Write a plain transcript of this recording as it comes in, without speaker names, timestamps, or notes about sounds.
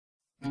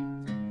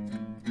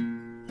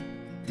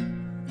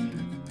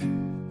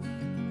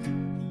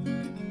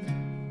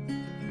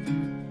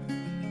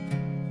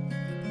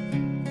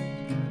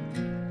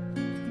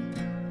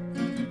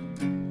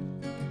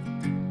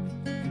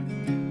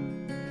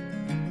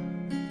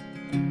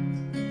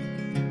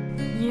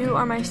You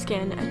are my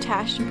skin,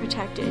 attached and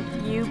protected.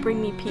 You bring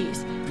me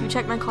peace. You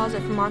check my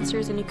closet for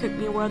monsters and you cook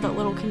me a world that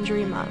little can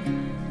dream of.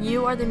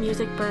 You are the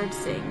music birds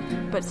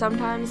sing, but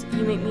sometimes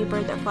you make me a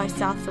bird that flies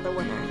south for the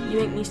winter. You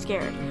make me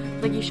scared,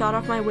 like you shot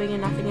off my wing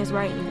and nothing is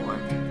right anymore.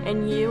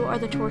 And you are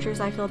the tortures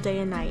I feel day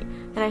and night,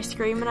 and I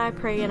scream and I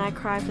pray and I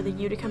cry for the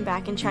you to come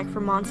back and check for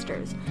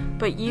monsters.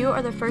 But you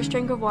are the first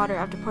drink of water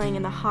after playing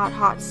in the hot,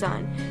 hot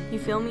sun. You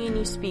feel me and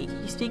you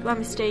speak my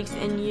mistakes,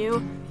 and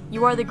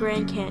you are the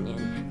Grand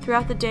Canyon.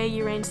 Throughout the day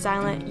you reign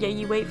silent, yet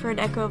you wait for an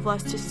echo of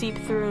lust to seep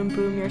through and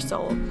boom your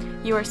soul.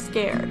 You are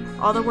scared,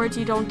 all the words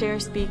you don't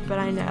dare speak, but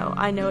I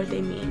know what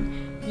they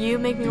mean. You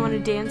make me want to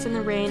dance in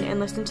the rain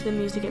and listen to the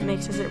music it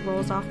makes as it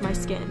rolls off my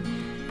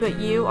skin. But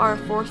you are a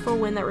forceful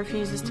wind that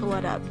refuses to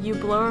let up. You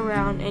blow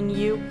around and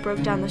you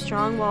broke down the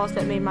strong walls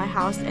that made my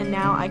house, and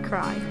now I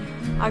cry.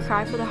 I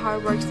cry for the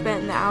hard work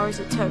spent and the hours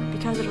it took,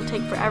 because it'll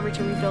take forever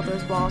to rebuild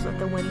those walls if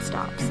the wind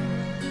stops.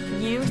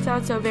 You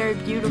sound so very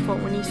beautiful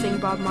when you sing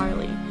Bob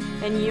Marley,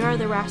 and you are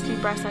the raspy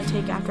breaths I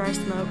take after I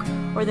smoke,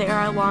 or the air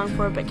I long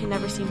for but can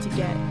never seem to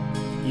get.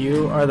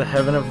 You are the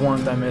heaven of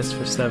warmth I missed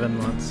for 7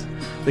 months,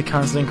 the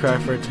constant cry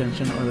for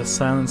attention or the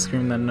silent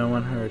scream that no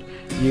one heard.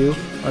 You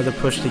are the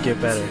push to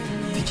get better,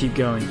 to keep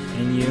going,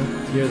 and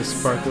you're the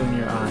sparkle in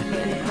your eye.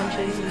 And the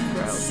punches you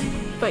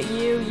throw. But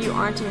you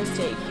aren't a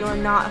mistake. You are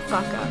not a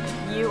fuck up.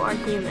 You are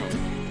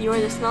human. You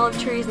are the smell of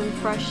trees and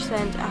fresh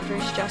scent after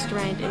it's just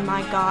rained, and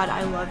my God,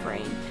 I love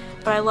rain.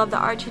 But I love the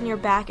arch in your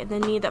back and the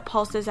knee that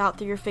pulses out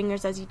through your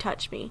fingers as you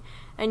touch me.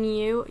 And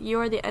you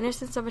are the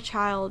innocence of a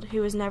child who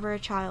was never a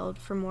child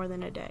for more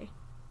than a day.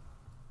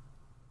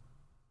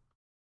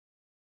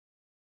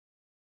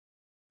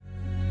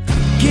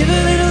 Give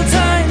a little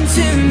time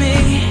to me,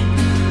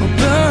 we'll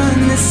burn